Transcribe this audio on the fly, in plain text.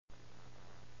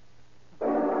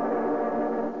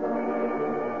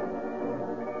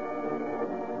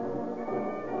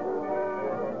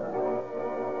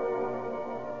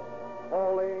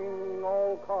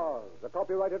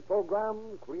copyrighted program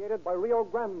created by Rio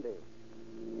Grande.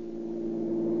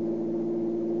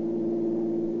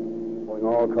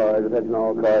 All cars, attention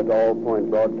all cars, all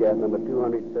point broadcast number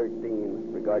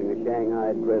 213 regarding a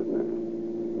Shanghai prisoner.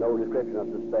 No description of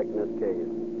suspect in this case.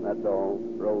 That's all.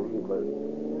 Rolls and closes.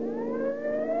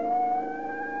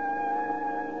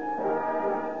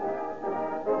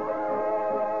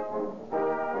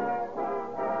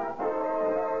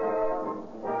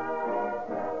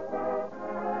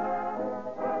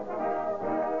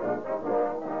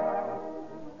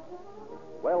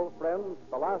 Well, friends,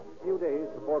 the last few days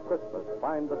before Christmas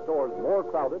find the stores more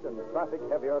crowded and traffic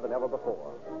heavier than ever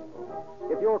before.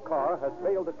 If your car has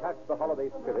failed to catch the holiday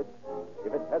spirit,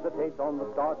 if it hesitates on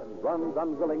the start and runs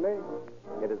unwillingly,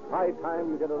 it is high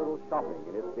time you did a little shopping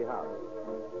in its behalf.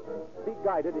 Be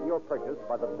guided in your purchase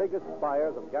by the biggest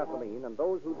buyers of gasoline and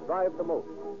those who drive the most.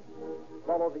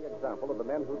 Follow the example of the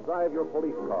men who drive your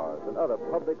police cars and other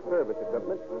public service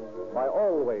equipment by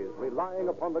always relying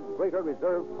upon the greater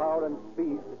reserve power and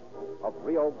speed of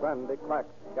Rio Grande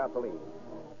cracked gasoline.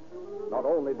 Not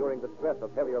only during the stress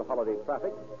of heavier holiday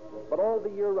traffic, but all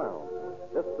the year round,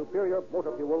 this superior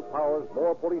motor fuel powers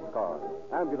more police cars,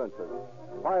 ambulances,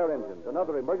 fire engines, and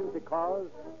other emergency cars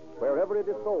wherever it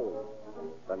is sold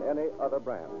than any other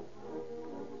brand.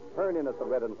 Turn in at the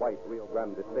red and white Rio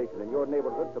Grande station in your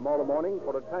neighborhood tomorrow morning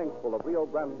for a tank full of Rio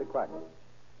Grande crack,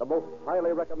 the most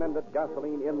highly recommended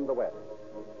gasoline in the West.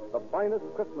 The finest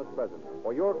Christmas present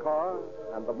for your car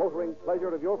and the motoring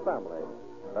pleasure of your family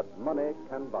that money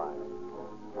can buy.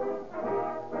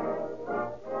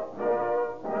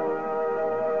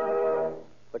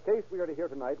 The case we are to hear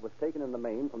tonight was taken in the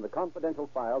main from the confidential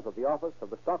files of the office of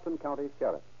the Stockton County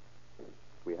Sheriff.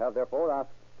 We have therefore asked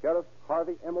Sheriff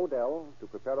Harvey M. Odell to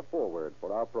prepare a foreword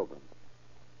for our program.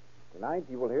 Tonight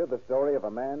you will hear the story of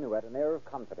a man who had an air of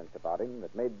confidence about him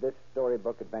that made this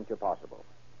storybook adventure possible.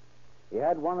 He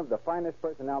had one of the finest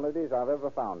personalities I've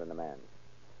ever found in a man.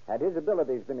 Had his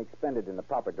abilities been expended in the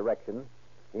proper direction,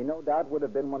 he no doubt would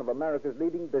have been one of America's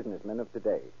leading businessmen of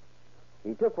today.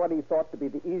 He took what he thought to be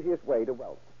the easiest way to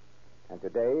wealth, and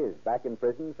today is back in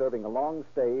prison serving a long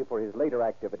stay for his later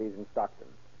activities in Stockton.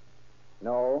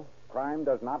 No, crime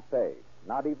does not pay,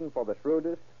 not even for the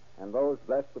shrewdest and those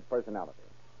blessed with personality.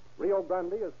 Rio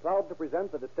Grande is proud to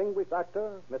present the distinguished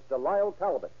actor, Mr. Lyle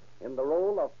Talbot, in the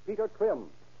role of Peter Trim,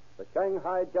 the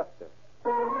Shanghai Jester.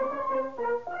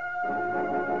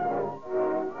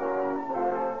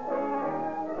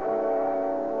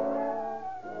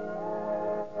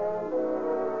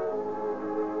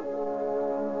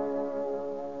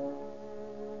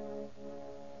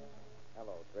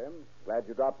 Hello, Trim. Glad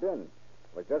you dropped in.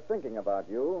 Was just thinking about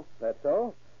you. That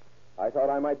so? I thought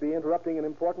I might be interrupting an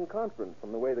important conference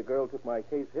from the way the girl took my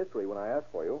case history when I asked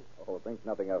for you. Oh, think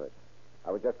nothing of it.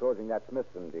 I was just closing that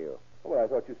Smithson deal. Well, I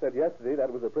thought you said yesterday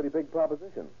that was a pretty big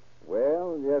proposition.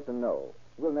 Well, yes and no.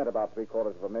 We'll net about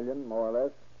 $750,000, more or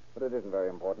less, but it isn't very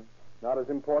important. Not as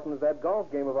important as that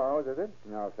golf game of ours, is it?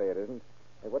 No, I'll say it isn't.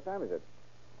 Hey, what time is it?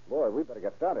 Boy, we better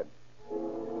get started.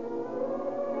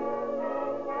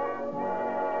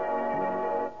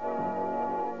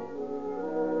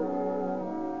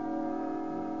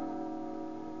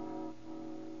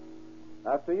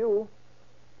 After you.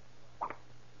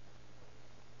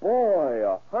 Boy,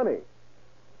 a honey.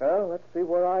 Well, let's see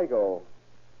where I go.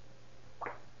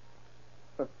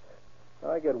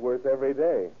 I get worse every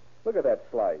day. Look at that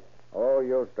slice. Oh,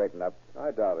 you'll straighten up.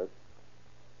 I doubt it.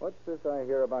 What's this I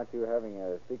hear about you having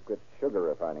a secret sugar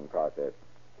refining process?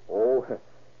 Oh,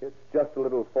 it's just a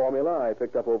little formula I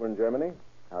picked up over in Germany.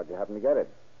 How'd you happen to get it?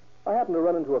 I happened to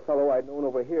run into a fellow I'd known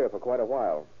over here for quite a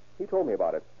while. He told me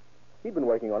about it. He'd been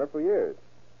working on it for years.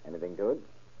 Anything to it?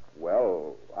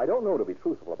 Well, I don't know, to be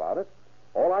truthful about it.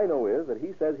 All I know is that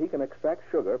he says he can extract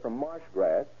sugar from marsh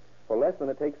grass for less than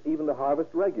it takes even to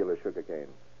harvest regular sugar cane.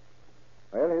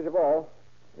 Well, here's your ball.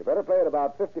 You better play it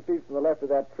about 50 feet from the left of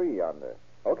that tree yonder.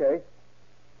 Okay.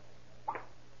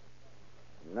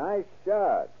 Nice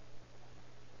shot.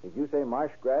 Did you say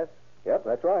marsh grass? Yep,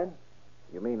 that's right.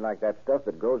 You mean like that stuff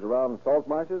that grows around salt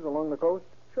marshes along the coast?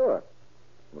 Sure.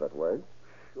 Will that work?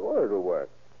 Sure it'll work.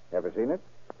 Ever seen it?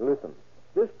 Listen,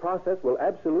 this process will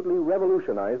absolutely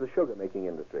revolutionize the sugar-making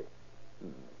industry.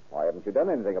 Why haven't you done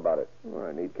anything about it? Well,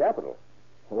 I need capital.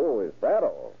 Oh, is that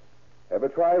all? Ever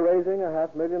try raising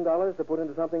 $500,000 to put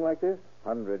into something like this?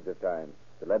 Hundreds of times.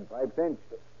 The lead pipe's inched.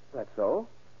 That's so?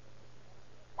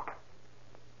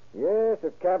 Yes,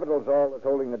 if capital's all that's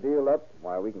holding the deal up,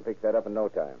 why, we can fix that up in no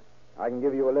time. I can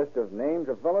give you a list of names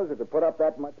of fellows who could put up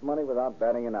that much money without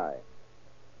batting an eye.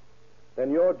 Then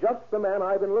you're just the man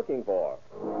I've been looking for.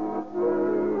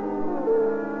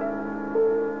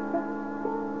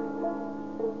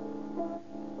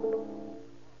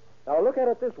 Now, look at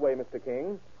it this way, Mr.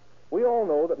 King. We all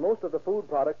know that most of the food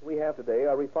products we have today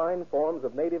are refined forms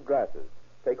of native grasses.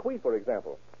 Take wheat, for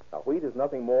example. Now, wheat is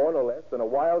nothing more nor less than a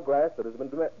wild grass that has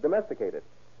been domesticated,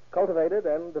 cultivated,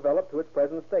 and developed to its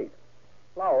present state.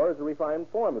 Flour is a refined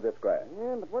form of this grass.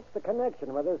 Yeah, but what's the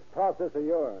connection with this process of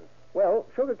yours? Well,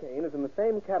 sugarcane is in the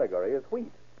same category as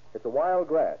wheat. It's a wild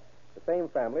grass, the same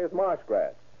family as marsh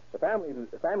grass. The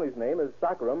family's name is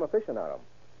Saccharum officinarum.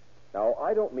 Now,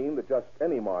 I don't mean that just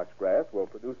any marsh grass will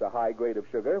produce a high grade of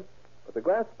sugar, but the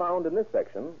grass found in this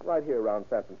section, right here around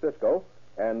San Francisco,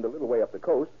 and a little way up the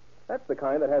coast, that's the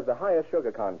kind that has the highest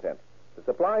sugar content. The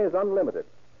supply is unlimited.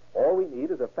 All we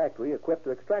need is a factory equipped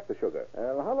to extract the sugar.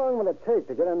 Well, how long will it take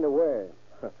to get underway?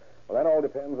 Well, that all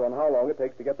depends on how long it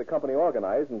takes to get the company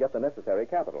organized and get the necessary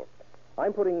capital.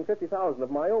 I'm putting $50,000 of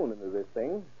my own into this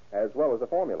thing, as well as a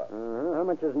formula. How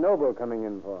much is Noble coming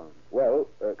in for? Well,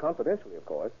 confidentially, of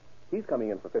course. He's coming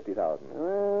in for $50,000.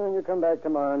 Well, you come back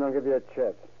tomorrow and I'll give you a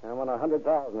check. I want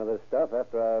 100,000 of this stuff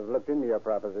after I've looked into your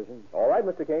proposition. All right,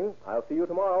 Mr. King. I'll see you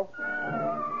tomorrow.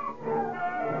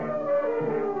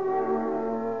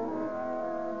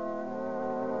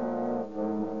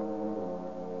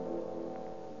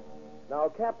 Now,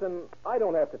 Captain, I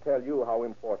don't have to tell you how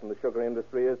important the sugar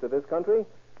industry is to this country.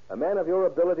 A man of your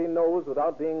ability knows,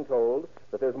 without being told,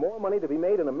 that there's more money to be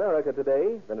made in America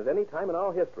today than at any time in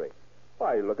our history.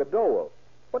 Why, look at Dole.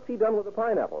 What's he done with the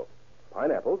pineapple?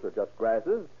 Pineapples are just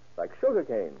grasses like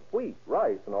sugarcane, wheat,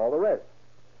 rice, and all the rest.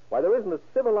 Why, there isn't a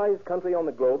civilized country on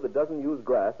the globe that doesn't use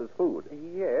grass as food.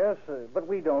 Yes, but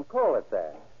we don't call it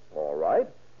that. All right.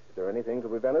 Is there anything to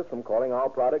prevent us from calling our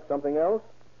product something else?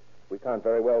 We can't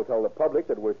very well tell the public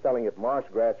that we're selling it marsh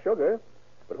grass sugar,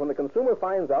 but when the consumer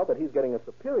finds out that he's getting a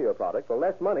superior product for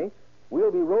less money,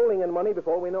 we'll be rolling in money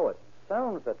before we know it.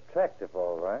 Sounds attractive,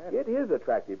 all right. It is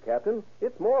attractive, Captain.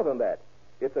 It's more than that.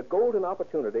 It's a golden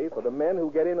opportunity for the men who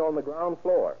get in on the ground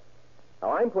floor.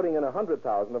 Now, I'm putting in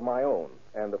 100,000 of my own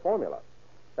and the formula.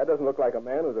 That doesn't look like a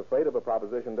man who's afraid of a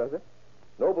proposition, does it?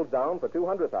 Noble's down for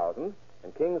 200,000,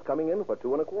 and King's coming in for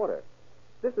 2.25.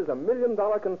 This is $1 million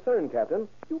concern, Captain.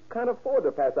 You can't afford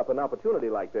to pass up an opportunity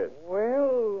like this.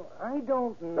 Well, I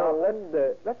don't know. Now,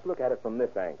 let's look at it from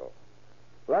this angle.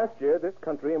 Last year, this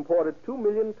country imported 2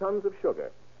 million tons of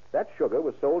sugar. That sugar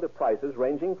was sold at prices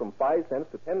ranging from 5 cents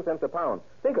to 10 cents a pound.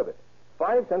 Think of it.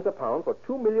 5 cents a pound for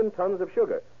 2 million tons of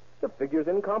sugar. The figure's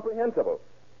incomprehensible.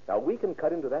 Now, we can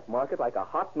cut into that market like a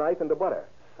hot knife into butter.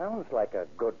 Sounds like a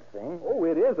good thing. Oh,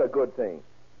 it is a good thing.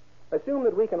 Assume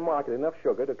that we can market enough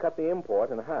sugar to cut the import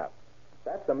in half.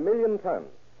 That's 1 million tons.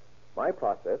 My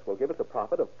process will give us a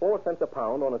profit of 4 cents a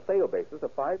pound on a sale basis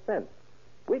of 5 cents.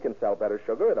 We can sell better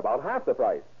sugar at about half the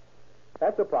price.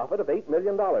 That's a profit of $8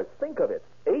 million. Think of it.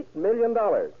 $8 million.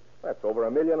 That's over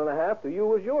 $1.5 million to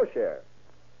you as your share.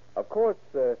 Of course,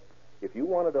 if you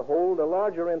wanted to hold a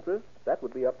larger interest, that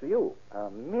would be up to you.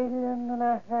 $1.5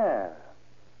 million.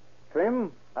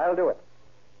 Trim, I'll do it.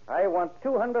 I want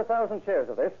 200,000 shares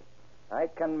of this. I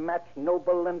can match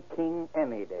Noble and King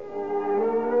any day.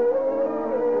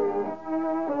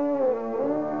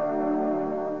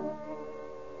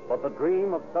 But the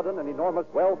dream of sudden and enormous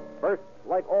wealth burst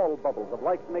like all bubbles of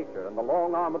life's nature, and the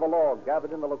long arm of the law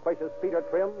gathered in the loquacious Peter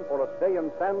Trim for a stay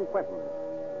in San Quentin.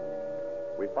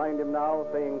 We find him now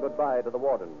saying goodbye to the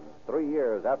warden, 3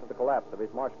 years after the collapse of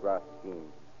his marsh grass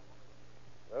scheme.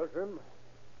 Well, Trim,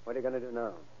 what are you going to do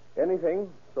now? Anything,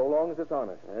 so long as it's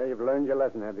honest. You've learned your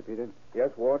lesson, have you, Peter? Yes,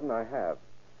 Warden, I have.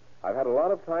 I've had a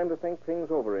lot of time to think things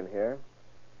over in here.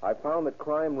 I've found that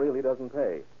crime really doesn't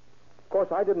pay. Of course,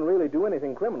 I didn't really do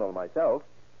anything criminal myself.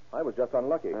 I was just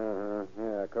unlucky.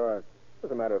 Yeah, of course.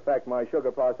 As a matter of fact, my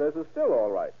sugar process is still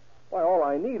all right. Why, all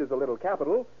I need is a little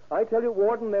capital. I tell you,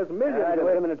 Warden, there's millions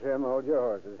Wait a minute, Trim. Hold your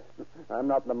horses. I'm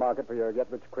not in the market for your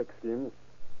get-rich-quick schemes.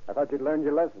 I thought you'd learned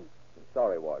your lesson.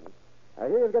 Sorry, Warden. I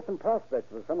hear you've got some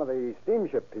prospects with some of the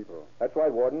steamship people. That's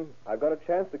right, Warden. I've got a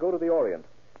chance to go to the Orient.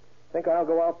 Think I'll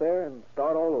go out there and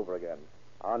start all over again.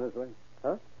 Honestly?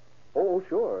 Huh? Oh,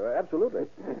 sure. Absolutely.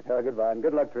 Goodbye, and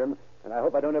good luck, Trim. And I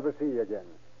hope I don't ever see you again.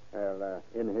 Well,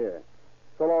 in here.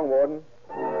 So long, Warden.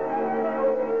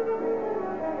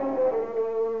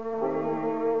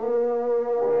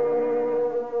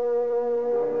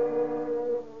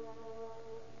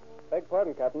 Beg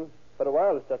pardon, Captain, but a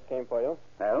wireless just came for you.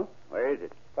 Well, where is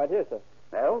it? Right here, sir.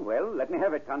 Well, let me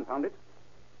have it, confound it.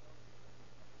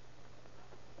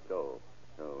 So,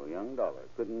 young Dollar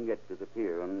couldn't get to the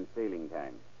pier on sailing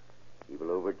time. He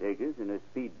will overtake us in a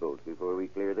speedboat before we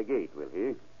clear the gate, will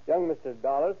he? Young Mr.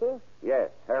 Dollar, sir? Yes,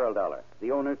 Harold Dollar,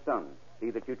 the owner's son. See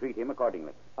that you treat him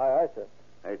accordingly. Aye, sir.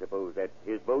 I suppose that's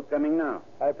his boat coming now.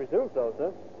 I presume so,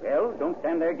 sir. Well, don't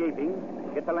stand there gaping.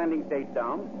 Get the landing stage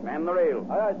down. Man the rail.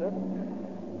 Aye, aye, sir.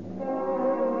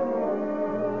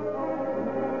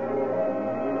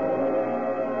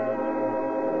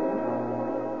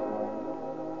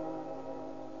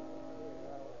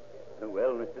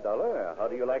 Well, Mr. Dollar, how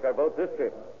do you like our boat this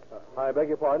trip? I beg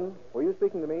your pardon? Were you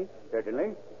speaking to me?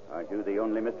 Certainly. Aren't you the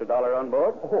only Mr. Dollar on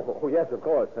board? Oh, yes, of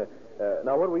course.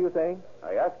 Now, what were you saying?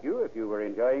 I asked you if you were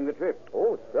enjoying the trip.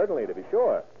 Oh, certainly, to be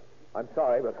sure. I'm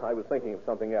sorry, but I was thinking of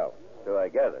something else. So I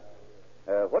gathered.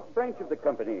 What branch of the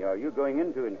company are you going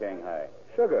into in Shanghai?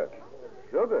 Sugar.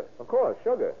 Sugar? Of course,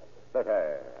 sugar. But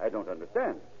I don't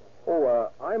understand. Oh,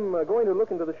 I'm going to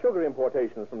look into the sugar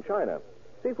importations from China.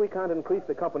 See if we can't increase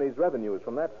the company's revenues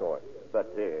from that source.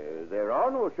 But there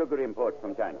are no sugar imports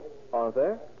from China. Aren't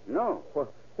there? No.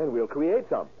 Well, then we'll create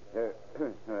some.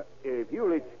 If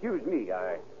you'll excuse me,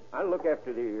 I'll look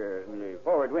after the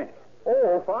forward winch.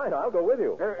 Oh, fine. I'll go with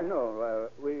you. No,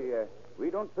 we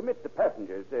don't permit the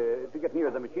passengers to get near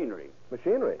the machinery.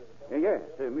 Machinery? Yes,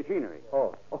 machinery.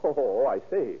 Oh, I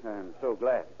see. I'm so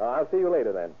glad. I'll see you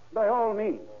later, then. By all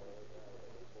means.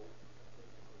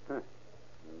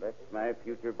 That's my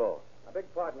future boss. I beg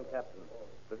pardon, Captain.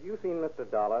 Have you seen Mr.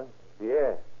 Dollar?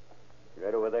 Yes.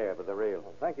 Right over there by the rail.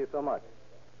 Oh, thank you so much.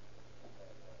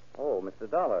 Oh, Mr.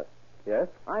 Dollar. Yes?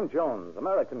 I'm Jones,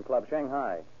 American Club,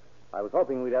 Shanghai. I was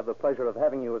hoping we'd have the pleasure of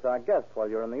having you as our guest while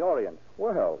you're in the Orient.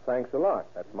 Well, thanks a lot.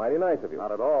 That's mighty nice of you.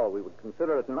 Not at all. We would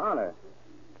consider it an honor.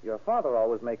 Your father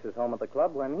always makes his home at the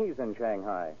club when he's in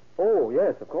Shanghai. Oh,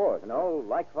 yes, of course. You know,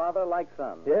 like father, like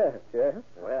son. Yes, yes.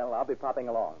 Well, I'll be popping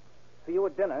along. See you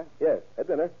at dinner. Yes, at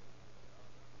dinner.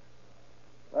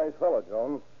 Nice fellow,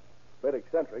 Jones. Bit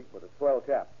eccentric, but a swell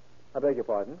chap. I beg your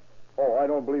pardon? Oh, I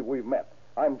don't believe we've met.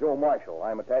 I'm Joe Marshall.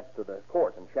 I'm attached to the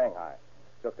court in Shanghai.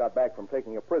 Just got back from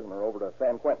taking a prisoner over to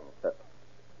San Quentin.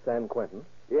 San Quentin?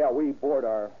 Yeah, we board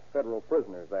our federal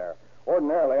prisoners there.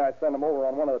 Ordinarily, I send them over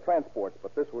on one of the transports,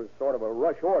 but this was sort of a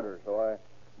rush order, so I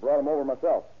brought them over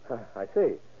myself. I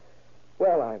see.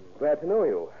 Well, I'm glad to know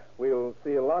you. We'll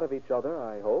see a lot of each other,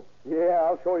 I hope. Yeah,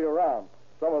 I'll show you around.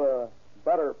 Some of the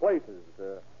better places,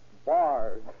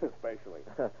 bars especially.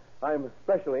 I'm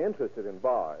especially interested in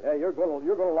bars. Yeah, you're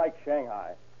gonna like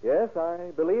Shanghai. Yes,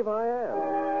 I believe I am.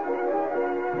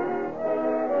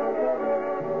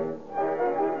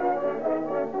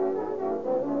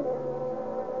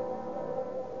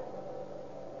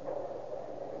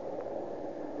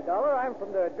 Dollar, I'm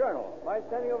from the Journal. Mind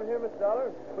standing over here, Mr.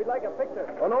 Dollar? We'd like a picture.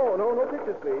 Oh, no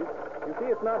pictures, please. You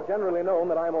see, it's not generally known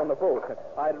that I'm on the boat.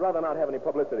 I'd rather not have any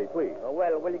publicity, please. Oh,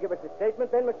 well, will you give us a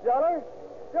statement then, Mr. Dollar?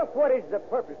 Just what is the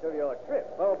purpose of your trip?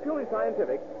 Well, purely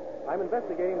scientific. I'm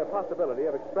investigating the possibility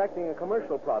of extracting a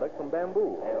commercial product from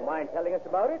bamboo. You mind telling us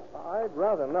about it? I'd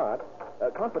rather not.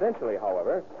 Confidentially,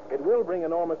 however, it will bring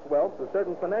enormous wealth to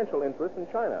certain financial interests in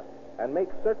China and make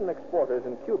certain exporters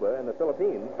in Cuba and the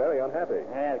Philippines very unhappy.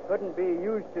 Well, it couldn't be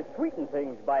used to sweeten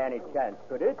things by any chance,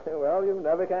 could it? Well, you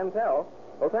never can tell.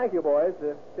 Well, thank you, boys.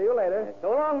 See you later.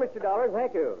 So long, Mr. Dollar.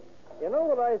 Thank you. You know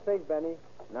what I think, Benny?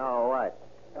 No, what?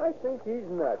 I think he's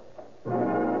nuts.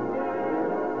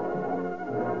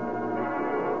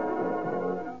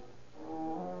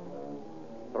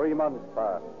 3 months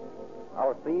pass.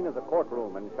 Our scene is a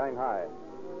courtroom in Shanghai.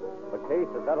 The case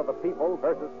is that of the people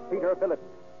versus Peter Phillips.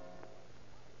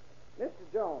 Mr.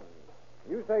 Jones,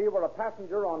 you say you were a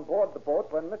passenger on board the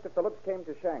boat when Mr. Phillips came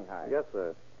to Shanghai. Yes,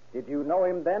 sir. Did you know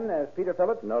him then as Peter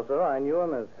Phillips? No, sir. I knew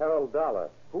him as Harold Dollar.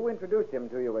 Who introduced him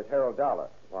to you as Harold Dollar?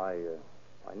 Why,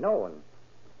 I know him.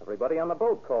 Everybody on the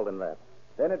boat called him that.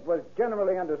 Then it was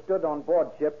generally understood on board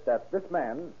ship that this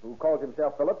man, who calls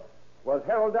himself Phillips, was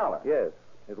Harold Dollar. Yes,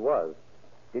 it was.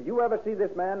 Did you ever see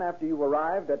this man after you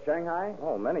arrived at Shanghai?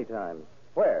 Oh, many times.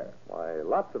 Where? Why,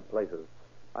 lots of places.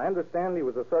 I understand he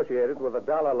was associated with the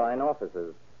Dollar Line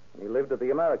offices. He lived at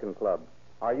the American Club.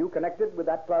 Are you connected with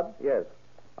that club? Yes.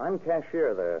 I'm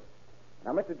cashier there.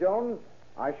 Now, Mr. Jones,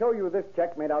 I show you this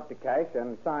check made out to cash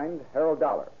and signed Harold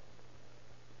Dollar.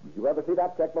 Did you ever see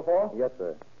that check before? Yes,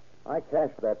 sir. I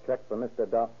cashed that check for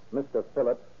Mr.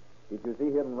 Phillips. Did you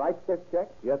see him write this check?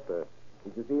 Yes, sir.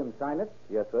 Did you see him sign it?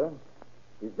 Yes, sir.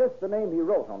 Is this the name he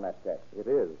wrote on that check? It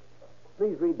is.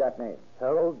 Please read that name.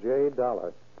 Harold J.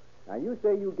 Dollar. Now, you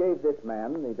say you gave this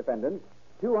man, the defendant,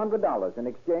 $200 in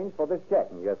exchange for this check.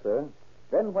 Yes, sir.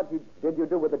 Then what did you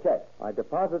do with the check? I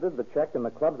deposited the check in the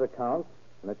club's account,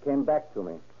 and it came back to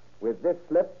me. With this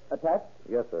slip attached?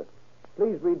 Yes, sir.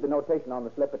 Please read the notation on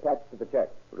the slip attached to the check.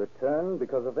 Returned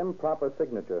because of improper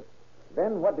signature.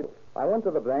 Then what did... I went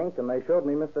to the bank, and they showed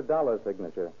me Mr. Dollar's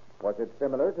signature. Was it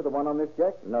similar to the one on this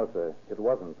check? No, sir. It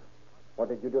wasn't. What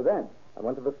did you do then? I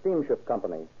went to the steamship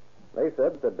company. They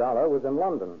said the Dollar was in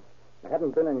London. I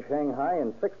hadn't been in Shanghai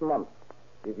in 6 months.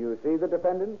 Did you see the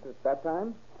defendant at that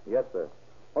time? Yes, sir.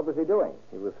 What was he doing?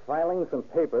 He was filing some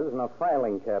papers in a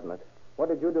filing cabinet. What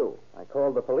did you do? I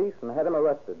called the police and had him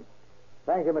arrested.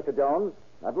 Thank you, Mr. Jones.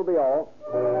 That will be all.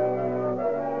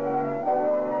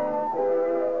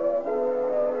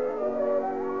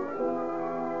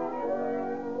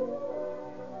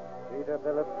 Peter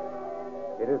Phillips,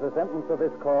 it is the sentence of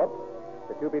this court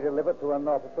that you be delivered to an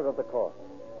officer of the court,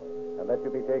 and that you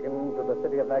be taken to the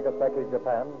city of Nagasaki,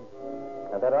 Japan,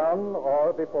 and that on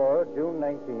or before June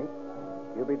 19th,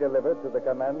 you be delivered to the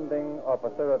commanding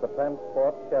officer of the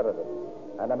transport Sheridan,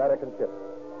 an American ship,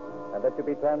 and that you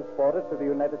be transported to the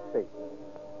United States,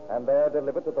 and there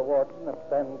delivered to the warden of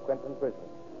San Quentin prison,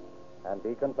 and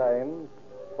be confined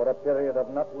for a period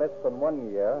of not less than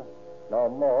 1 year, nor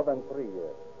more than 3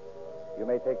 years. You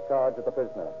may take charge of the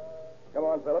prisoner. Come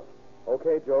on, Phillips.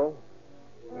 Okay, Joe.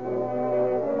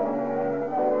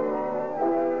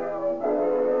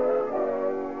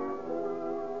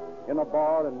 In a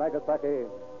bar in Nagasaki,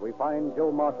 we find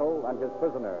Joe Marshall and his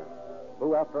prisoner,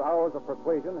 who, after hours of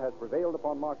persuasion, has prevailed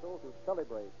upon Marshall to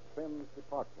celebrate Trim's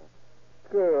departure.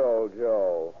 Good old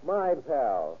Joe. My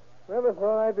pal. Never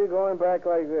thought I'd be going back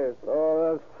like this.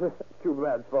 Oh, that's too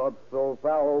bad, Phillips, old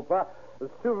pal.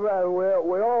 It's too bad.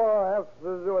 We all have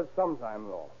to do it sometime,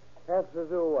 though. Have to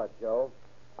do what, Joe?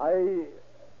 I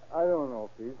don't know,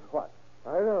 Pete. What?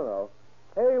 I don't know.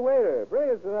 Hey, waiter, bring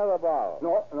us another bottle.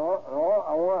 No.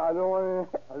 I don't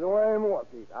want any more,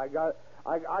 Pete. I got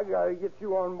to get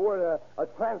you on board a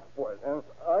transport, and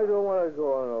I don't want to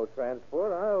go on no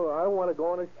transport. I want to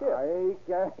go on a ship. I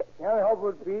can't help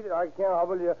it, Pete. I can't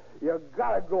help it. You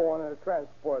got to go on a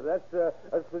transport. That's the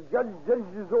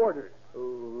judge's orders.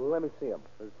 Let me see him.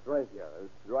 It's right here.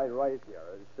 It's right here.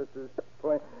 It's just this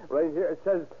point right here. It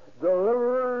says,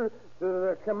 deliver to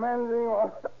the commanding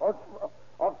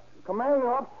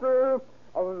officer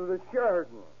of the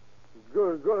Sheridan.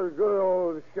 Good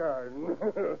old Sheridan.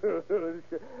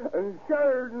 And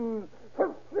Sheridan's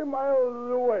 50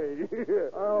 miles away.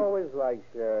 I always liked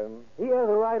Sheridan. He has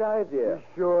the right idea.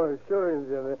 Sure,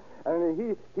 Jimmy. And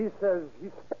he says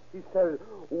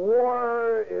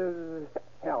war is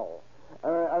hell.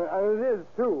 And it is,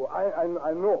 too. I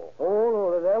know. Oh,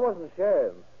 no, that wasn't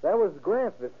Sheridan. That was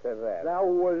Grant that said that. That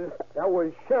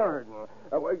was Sheridan.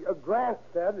 Grant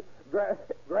said,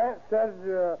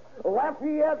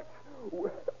 Lafayette,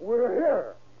 we're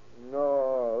here.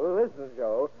 No, listen,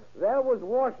 Joe. That was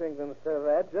Washington said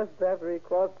that just after he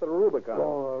crossed the Rubicon.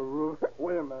 Oh,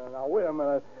 wait a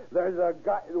minute. There's a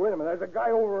guy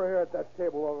over here at that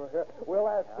table over here. We'll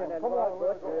ask him. Come on,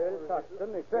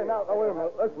 Say, now, wait a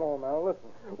minute. Listen, old man,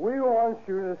 listen. We want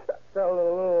you to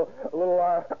settle a little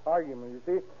argument, you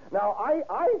see. Now, I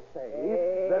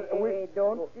say that we...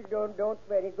 Don't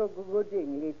very good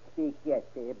English speak yet,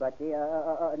 but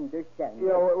understand.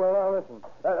 Yeah, well, now, listen.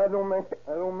 That don't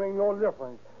make no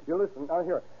difference. You listen, now,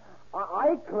 here.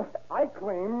 I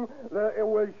claim that it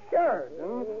was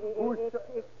Sheridan who...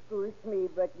 Excuse me,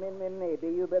 but maybe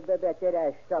you better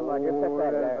ask someone to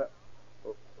prepare.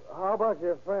 How about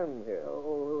your friend here?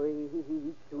 Oh,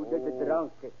 he's too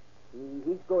drunk.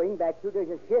 He's going back to the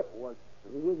ship.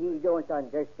 He don't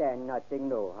understand nothing,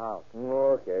 no how.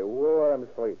 Okay, we'll let him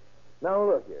sleep. Now,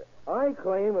 look here. I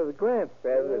claim that Grant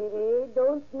said that...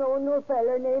 Don't know no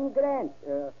feller named Grant.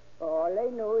 All I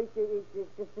know is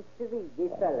it's a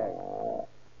Swedish feller.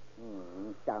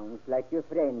 Sounds like your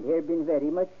friend here been very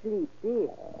much sleepy.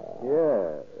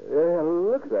 Yeah, it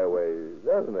looks that way,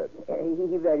 doesn't it?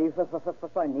 He very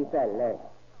funny feller.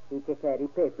 He can carry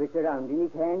papers around in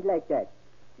his hand like that.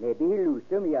 Maybe he lose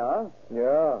them, yeah?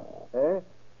 Yeah. Eh?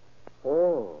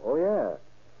 Oh, yeah.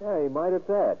 Yeah, he might at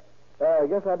that. I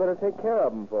guess I better take care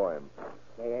of him for him.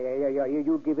 Yeah.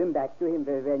 You give him back to him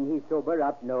when he's sober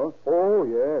up, no? Oh,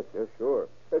 yes, sure.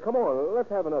 Come on, let's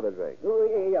have another drink. Oh,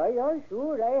 yeah,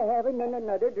 sure. I have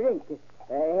another drink.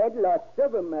 I had lots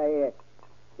of them.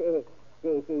 Say,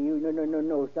 you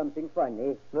know something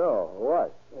funny? No,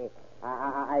 what?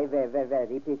 I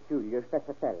very peculiar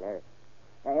feller.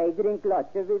 I drink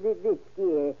lots of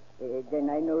whiskey, then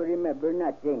I no remember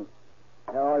nothing.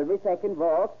 Always I can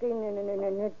walk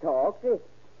and talk,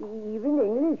 even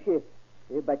English,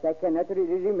 but I cannot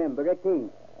really remember a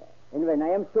thing. And when I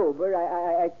am sober,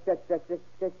 I just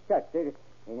stutter,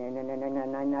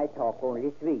 and I talk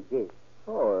only Swedish.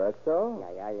 Oh, that's so?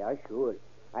 Yeah, sure.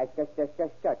 I just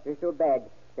stutter so bad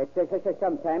that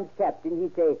sometimes Captain, he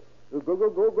say, go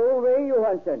away,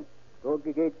 Johansson. Go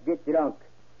get drunk.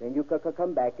 Then you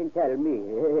come back and tell me.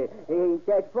 Ain't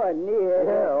that funny?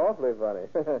 Yeah, awfully funny.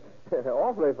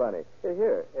 Awfully funny.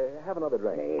 Here, have another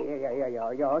drink.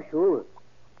 Yeah, sure.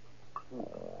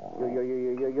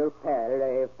 Your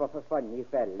pal, funny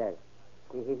fella.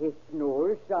 His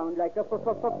snores sound like a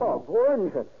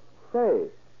foghorn. Say,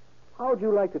 how'd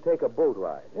you like to take a boat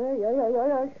ride?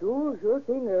 Yeah, sure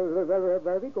thing.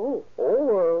 Where we go?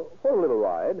 Oh, for a little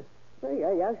ride.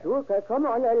 Yeah, sure. Come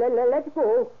on, let's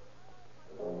go.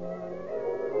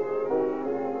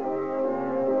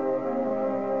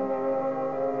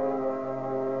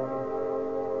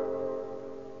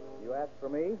 You asked for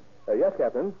me? Yes,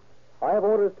 Captain. I have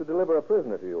orders to deliver a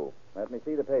prisoner to you. Let me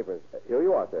see the papers. Here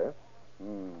you are, sir.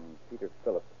 Peter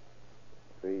Phillips.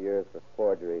 3 years for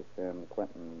forgery. Sam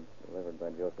Quentin, delivered by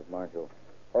Joseph Marshall.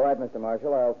 All right, Mr.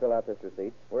 Marshall, I'll fill out this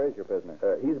receipt. Where is your prisoner?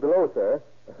 He's below, sir.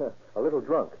 A little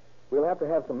drunk. We'll have to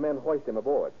have some men hoist him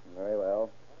aboard. Very well.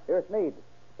 Here, Sneed.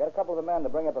 Get a couple of the men to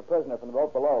bring up a prisoner from the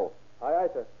boat below. Aye,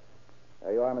 sir.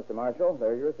 There you are, Mr. Marshall.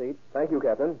 There's your receipt. Thank you,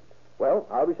 Captain. Well,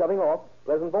 I'll be shoving off.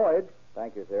 Pleasant voyage.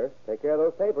 Thank you, sir. Take care of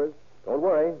those papers. Don't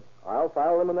worry. I'll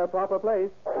file them in their proper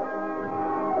place.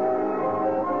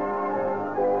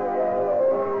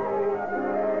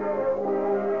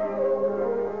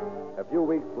 A few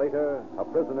weeks later, a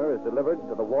prisoner is delivered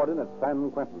to the warden at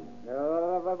San Quentin.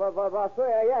 Vad så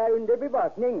är jag under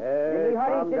bevakning? Ni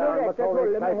har inte någon rätt att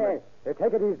hålla mig här.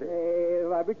 Take it easy.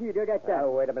 Vad betyder detta?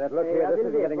 Wait a minute. Look here. Jag This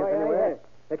vill isn't veta getting us vad jag är anywhere.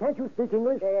 här. Can't you speak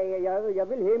English? Jag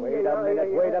vill hem.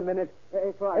 Wait a minute.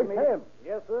 Hey, Sam.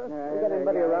 Yes, sir? We got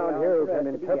anybody around here who can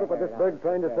interpret what this bird's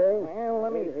trying to say? Well,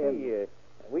 let me see.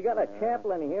 We got a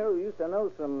chaplain here who used to know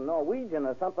some Norwegian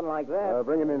or something like that.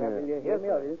 Bring him in here. Yes,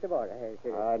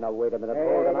 sir. Now, wait a minute.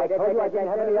 Hold on. I told you I didn't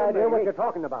have any idea what you're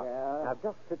talking about. Now,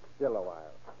 just sit still a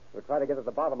while. We'll try to get at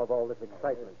the bottom of all this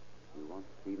excitement. You want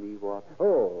to see me what?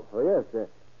 Oh, yes.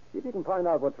 See if you can find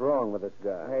out what's wrong with this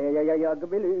guy. Jag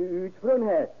vill ut från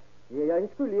här. Jag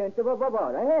skulle inte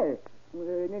vara här.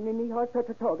 Ni har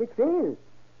tagit fel.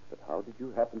 But how did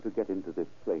you happen to get into this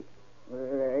place?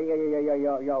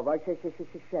 Jag var i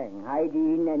Shanghai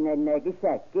i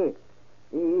Nagasaki.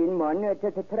 En man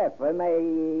träffade mig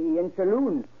i en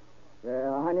saloon.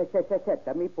 Han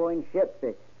satte mig på en skepp.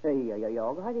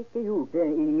 Jag hade inte gjort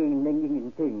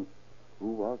ingenting.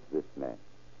 Who was this man?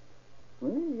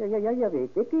 Jag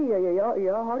vet inte.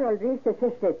 Jag har aldrig sett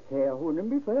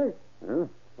honom förr.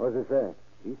 What's he say?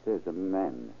 He says a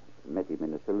man met him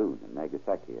in a saloon in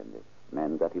Nagasaki, and the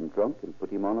man got him drunk and put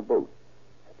him on a boat.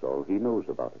 That's all he knows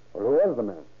about it. Well, who was the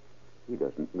man? He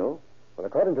doesn't know. Well,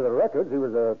 according to the records, he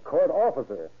was a court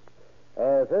officer.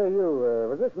 Say,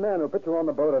 was this man who put you on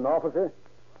the boat an officer?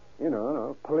 You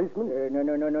know, policeman? No.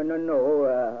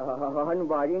 Han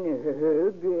var en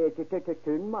hög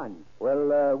tunn man.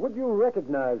 Well, would you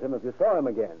recognize him if you saw him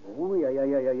again? Oh, ja.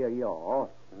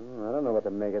 I don't know what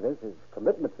to make of this. His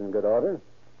commitment's in good order.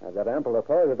 I've got ample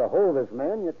authority to hold this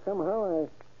man, yet somehow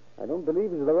I don't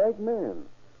believe he's the right man.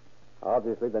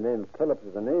 Obviously, the name Phillips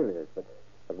is an alias, but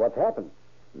what's happened?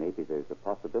 Maybe there's a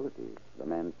possibility the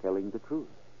man's telling the truth.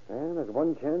 Well, there's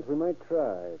one chance we might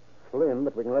try. It's slim,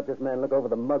 but we can let this man look over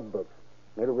the mug books.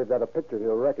 Maybe we've got a picture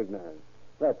he'll recognize.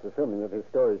 That's assuming that his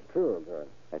story's true, of course.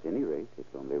 At any rate,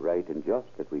 it's only right and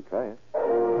just that we try it.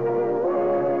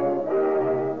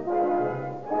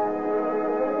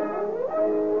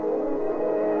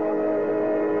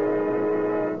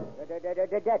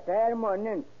 Detta är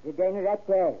mannen. Den rätt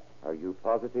där. Are you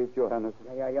positive, Johannes?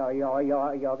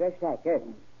 Jag är säker.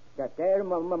 Detta är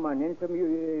mannen som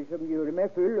gjorde mig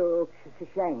full och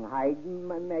Shanghai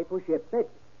mig på skeppet.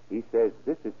 He says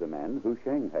this is the man who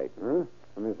shanghaied. Huh?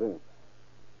 Let me see.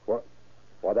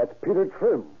 Well, that's Peter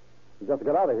Trim. He just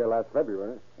got out of here last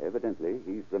February. Evidently,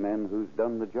 he's the man who's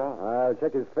done the job. I'll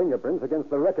check his fingerprints against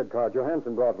the record card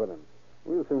Johansson brought with him.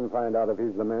 We'll soon find out if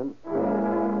he's the man.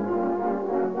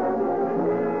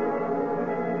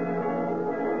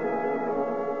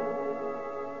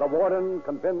 The warden,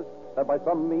 convinced that by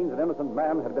some means an innocent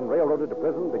man had been railroaded to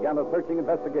prison, began a searching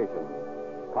investigation.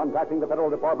 Contacting the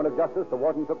Federal Department of Justice, the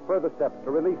warden took further steps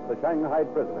to release the Shanghai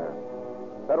prisoner.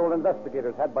 Federal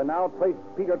investigators had by now traced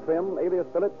Peter Trim, alias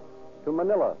Phillips, to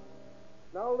Manila.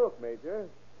 Now, look, Major.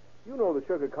 You know the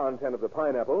sugar content of the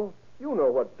pineapple. You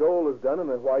know what Dole has done in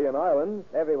the Hawaiian Islands.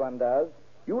 Everyone does.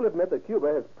 You'll admit that Cuba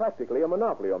has practically a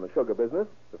monopoly on the sugar business.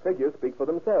 The figures speak for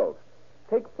themselves.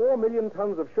 Take 4 million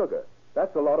tons of sugar.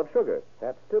 That's a lot of sugar.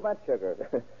 That's too much sugar.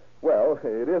 Well,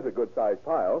 it is a good-sized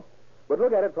pile. But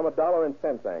look at it from a dollar and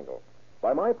cents angle.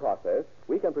 By my process,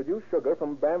 we can produce sugar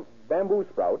from bamboo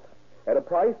sprouts at a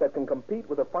price that can compete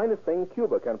with the finest thing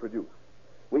Cuba can produce.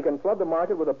 We can flood the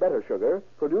market with a better sugar,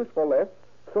 produced for less,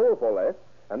 sold for less,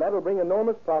 and that will bring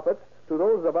enormous profits to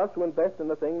those of us who invest in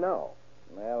the thing now.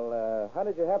 Well, how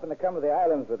did you happen to come to the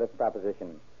islands with this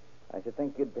proposition? I should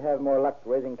think you'd have more luck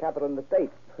raising capital in the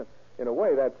States. In a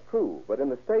way, that's true. But in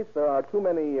the States, there are too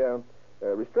many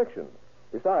restrictions.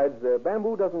 Besides,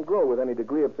 bamboo doesn't grow with any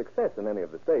degree of success in any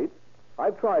of the states.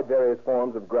 I've tried various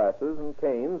forms of grasses and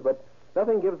canes, but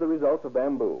nothing gives the results of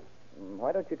bamboo.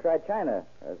 Why don't you try China?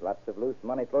 There's lots of loose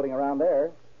money floating around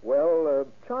there. Well,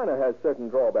 China has certain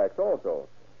drawbacks also.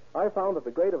 I found that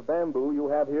the grade of bamboo you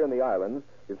have here in the islands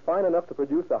is fine enough to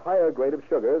produce a higher grade of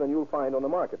sugar than you'll find on the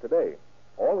market today.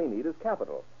 All we need is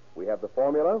capital. We have the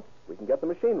formula, we can get the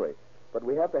machinery, but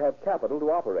we have to have capital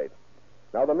to operate.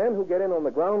 Now, the men who get in on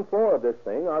the ground floor of this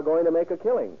thing are going to make a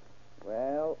killing.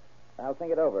 Well, I'll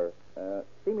think it over.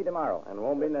 See me tomorrow. And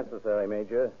won't be necessary,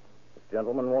 Major. This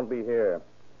gentleman won't be here.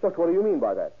 Just what do you mean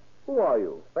by that? Who are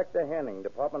you? Inspector Henning,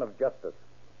 Department of Justice.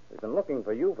 We've been looking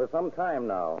for you for some time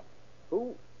now.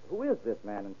 Who is this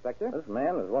man, Inspector? This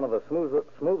man is one of the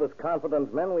smoothest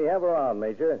confidence men we have around,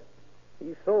 Major.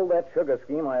 He sold that sugar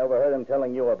scheme I overheard him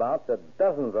telling you about to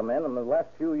dozens of men in the last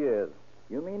few years.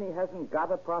 You mean he hasn't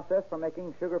got a process for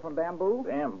making sugar from bamboo?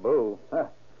 Bamboo? Huh.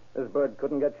 This bird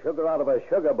couldn't get sugar out of a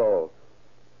sugar bowl.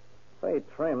 Say,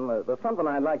 Trim, there's something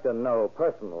I'd like to know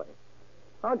personally.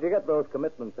 How'd you get those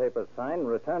commitment papers signed and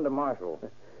returned to Marshall?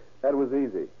 That was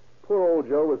easy. Poor old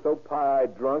Joe was so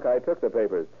pie-eyed drunk, I took the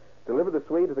papers, delivered the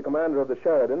suite to the commander of the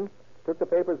Sheridan, took the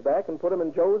papers back and put them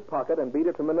in Joe's pocket and beat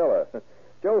it to Manila.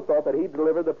 Joe thought that he'd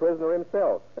delivered the prisoner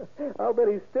himself. I'll bet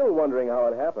he's still wondering how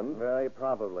it happened. Very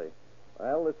probably.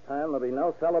 Well, this time there'll be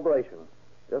no celebration.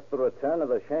 Just the return of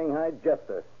the Shanghai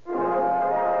Jester.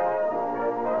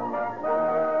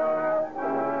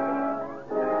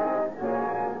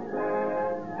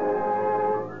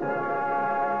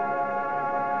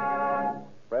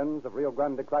 Friends of Rio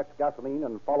Grande Cracked Gasoline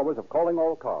and followers of Calling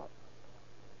All Cars.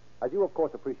 As you, of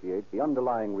course, appreciate, the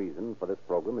underlying reason for this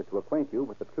program is to acquaint you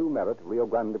with the true merit of Rio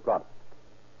Grande products.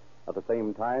 At the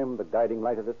same time, the guiding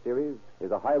light of this series is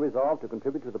a high resolve to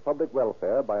contribute to the public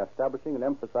welfare by establishing and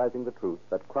emphasizing the truth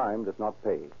that crime does not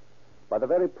pay. By the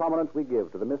very prominence we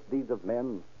give to the misdeeds of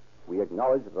men, we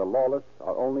acknowledge that the lawless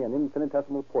are only an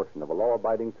infinitesimal portion of a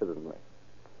law-abiding citizenry.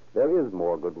 There is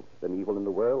more good than evil in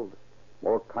the world,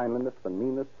 more kindliness than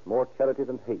meanness, more charity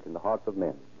than hate in the hearts of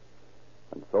men.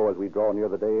 And so, as we draw near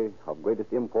the day of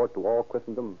greatest import to all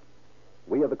Christendom,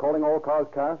 we of the Calling All Cars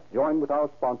cast join with our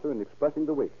sponsor in expressing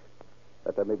the wish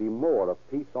that there may be more of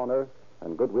peace on earth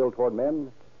and goodwill toward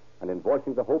men, and in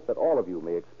voicing the hope that all of you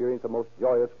may experience a most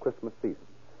joyous Christmas season.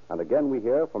 And again we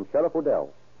hear from Sheriff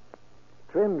Odell.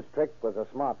 Trim's trick was a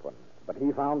smart one, but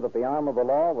he found that the arm of the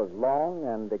law was long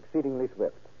and exceedingly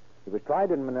swift. He was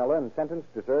tried in Manila and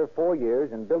sentenced to serve 4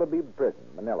 years in Billabib Prison,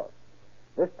 Manila.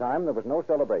 This time there was no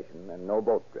celebration and no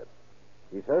boat trip.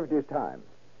 He served his time,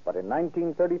 but in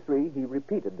 1933 he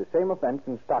repeated the same offense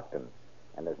in Stockton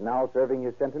and is now serving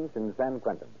his sentence in San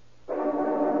Quentin.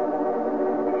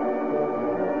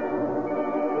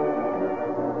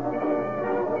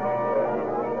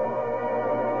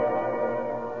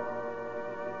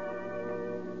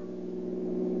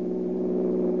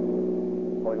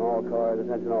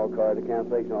 Attention all cars, the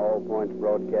cancellation of all points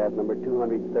broadcast number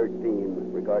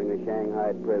 213 regarding a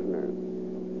Shanghai prisoner.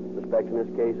 Suspect in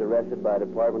this case arrested by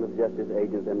Department of Justice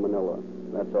agents in Manila.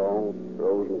 That's all.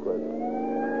 Rosenquist.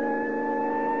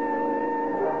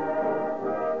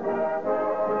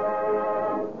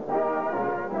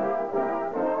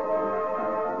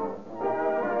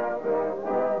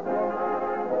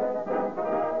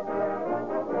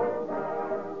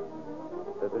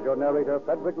 This is your narrator,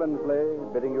 Frederick Lindsley,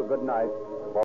 bidding you good night